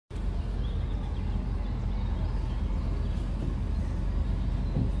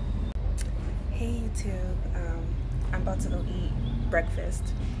YouTube. I'm about to go eat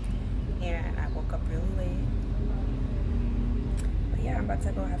breakfast and I woke up really late. But yeah, I'm about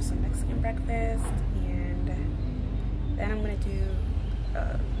to go have some Mexican breakfast and then I'm gonna do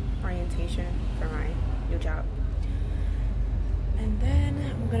orientation for my new job. And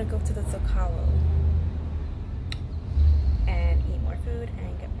then I'm gonna go to the Zocalo and eat more food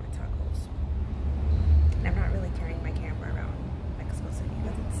and get more tacos. And I'm not really carrying my camera around Mexico City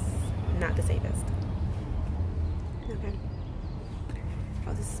because it's not the safest. Okay.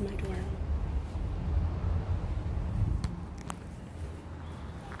 Oh, this is my dorm.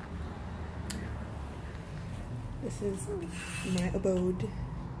 This is my abode.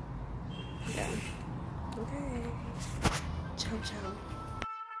 Yeah. Okay. Ciao, ciao.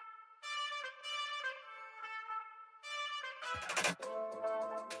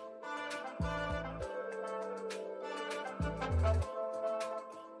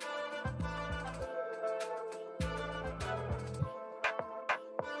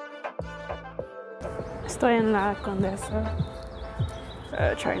 Estoy en la Condesa.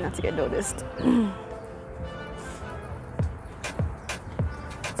 Trying not to get noticed.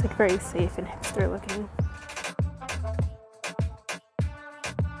 It's like very safe and hipster looking.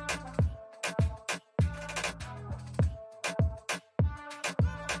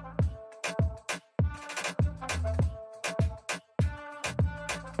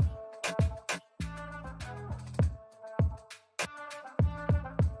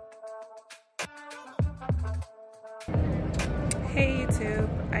 Hey YouTube,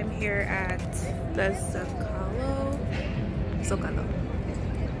 I'm here at the Zocalo.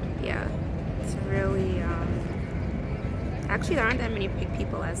 Yeah, it's really, actually there aren't that many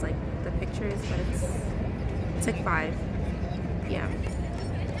people as like the pictures, but it's like 5 p.m.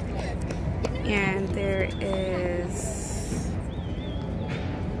 And there is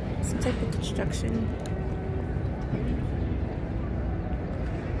some type of construction.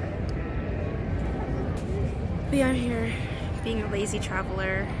 But yeah, I'm here being a lazy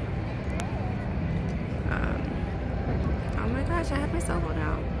traveler. Oh my gosh, I have my cell phone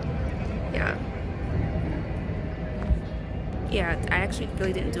out. Yeah, I actually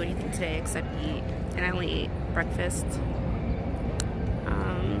really didn't do anything today except eat, and I only ate breakfast.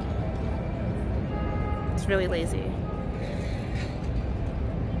 It's really lazy.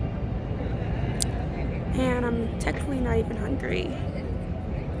 And I'm technically not even hungry.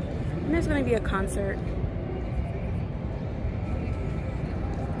 And there's gonna be a concert.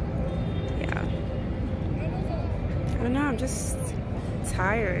 I don't know, I'm just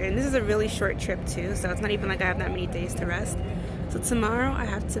tired. And this is a really short trip too, so it's not even like I have that many days to rest. So tomorrow I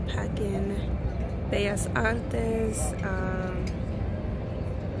have to pack in Bellas Artes,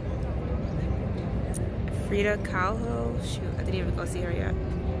 Frida Kahlo, shoot, I didn't even go see her yet,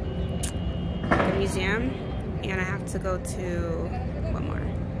 the museum, and I have to go to, what more?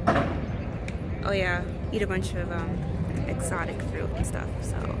 Oh yeah, eat a bunch of exotic fruit and stuff,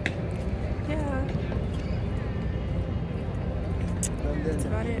 so yeah. That's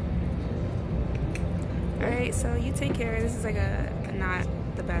about it. Alright, so you take care. This is like a not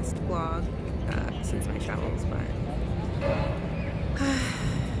the best vlog since my travels, but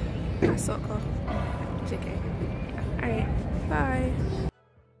so cool. JK. Yeah. Alright, bye.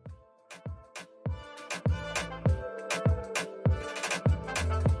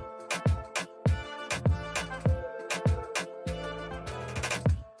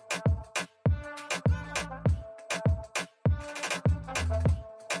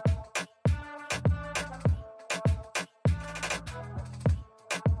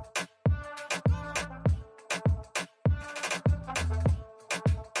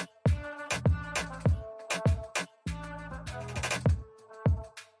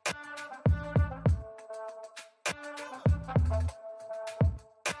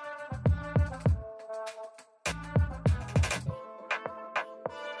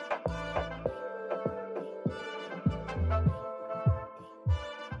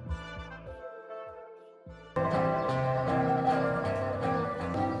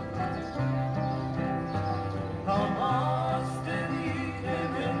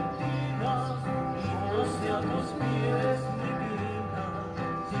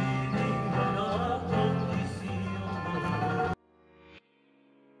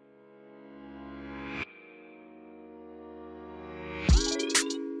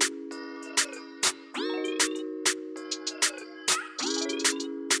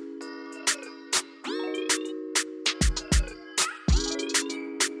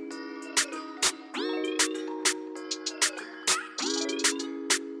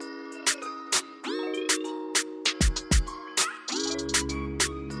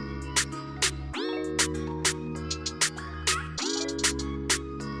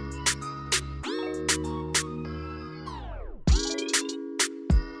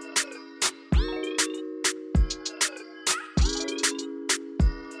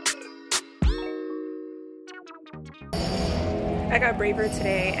 I got braver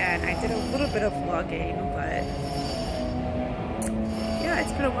today and I did a little bit of vlogging, but yeah,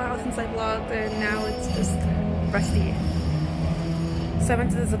 it's been a while since I vlogged and now it's just rusty. So I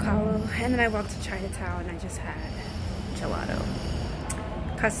went to the Zocalo and then I walked to Chinatown and I just had gelato.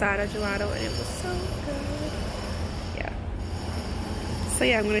 Casada gelato, and it was so good. Yeah. So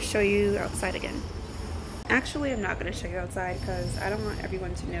yeah, I'm gonna show you outside again. Actually, I'm not gonna show you outside because I don't want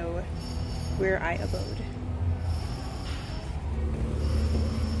everyone to know where I abode.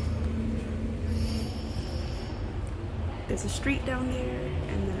 There's a street down there,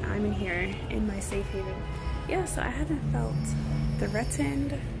 and then I'm in here in my safe haven. Yeah, so I haven't felt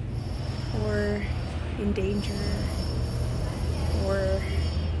threatened or in danger or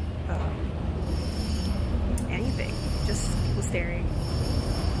anything. Just people staring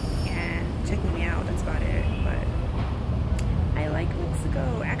and checking me out, that's about it. But I like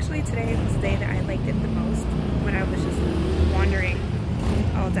Mexico. Actually, today was the day that I liked it the most, when I was just wandering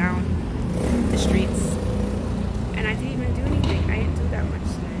all down the streets. And I didn't even do anything. I didn't do that much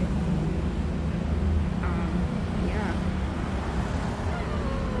today. Yeah.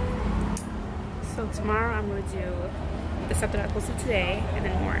 So tomorrow I'm gonna do the stuff that I posted today, and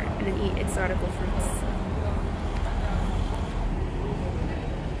then more, and then eat exotical fruits.